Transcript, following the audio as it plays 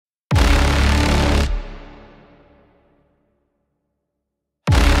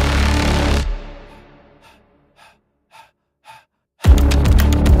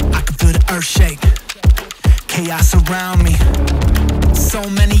earth shake. Chaos around me, so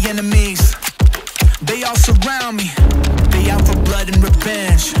many enemies, they all surround me. They out for blood and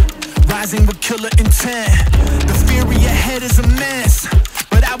revenge, rising with killer intent. The fury ahead is immense,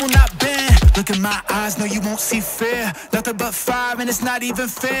 but I will not bend. Look in my eyes, no you won't see fear. Nothing but fire and it's not even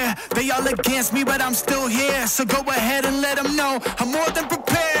fair. They all against me but I'm still here. So go ahead and let them know I'm more than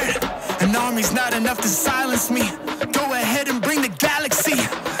prepared. An army's not enough to silence me. Go ahead and bring the galaxy.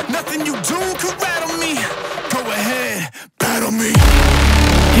 Nothing you do could rattle me. Go ahead, battle me.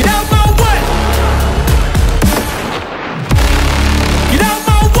 Get out my way. Get out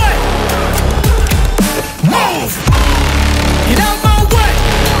my way. Move. Get out my way.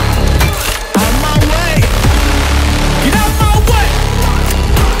 Out my way. Get out my way.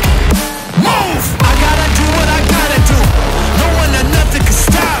 Move. I gotta do what I gotta do. No one or nothing can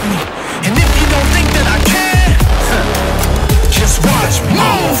stop me. And if you don't think that I can, just watch me.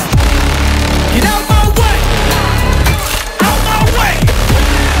 Move. Get out my way. Out my way.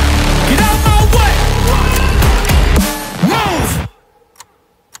 Get out my way. Move.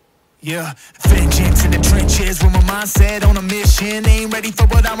 Yeah, vengeance in the trenches with my mindset on a mission. Ain't ready for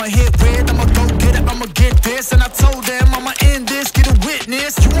what I'ma hit with. I'ma go get it, I'ma get this. And I told them I'ma end this, get a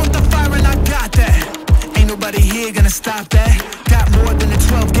witness. You want the fire and I got that. Ain't nobody here gonna stop that. Got more than a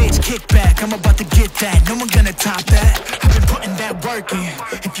 12-gauge kickback. I'm about to get that, no one gonna top that. I've been putting that work in.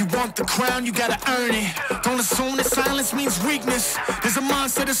 If you want the crown, you gotta earn it. Don't assume that silence means weakness. There's a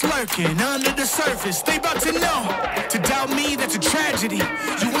monster that's lurking under the surface. They about to know. To doubt me, that's a tragedy.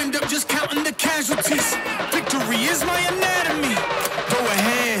 You end up just counting the casualties. Victory is my anatomy. Go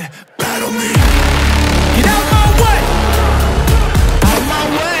ahead, battle me. Get out my way. Out my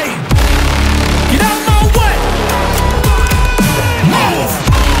way. Get out my way. Move.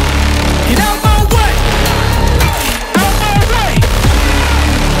 Get out my way. Out my way.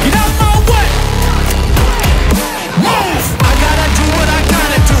 Get out my way. Move. I gotta do what I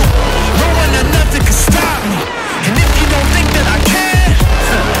gotta do. No one or nothing can stop me. And if you don't think that I can,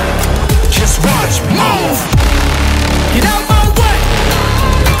 just watch me. Move. Get out my way.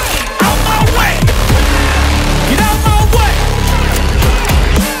 Out my way. Get out my way.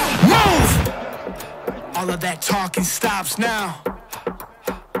 Move. All of that talking stops now.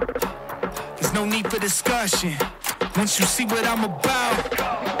 There's no need for discussion once you see what I'm about.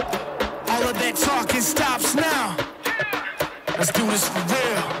 All of that talking stops now. Let's do this for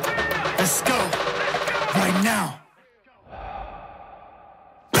real.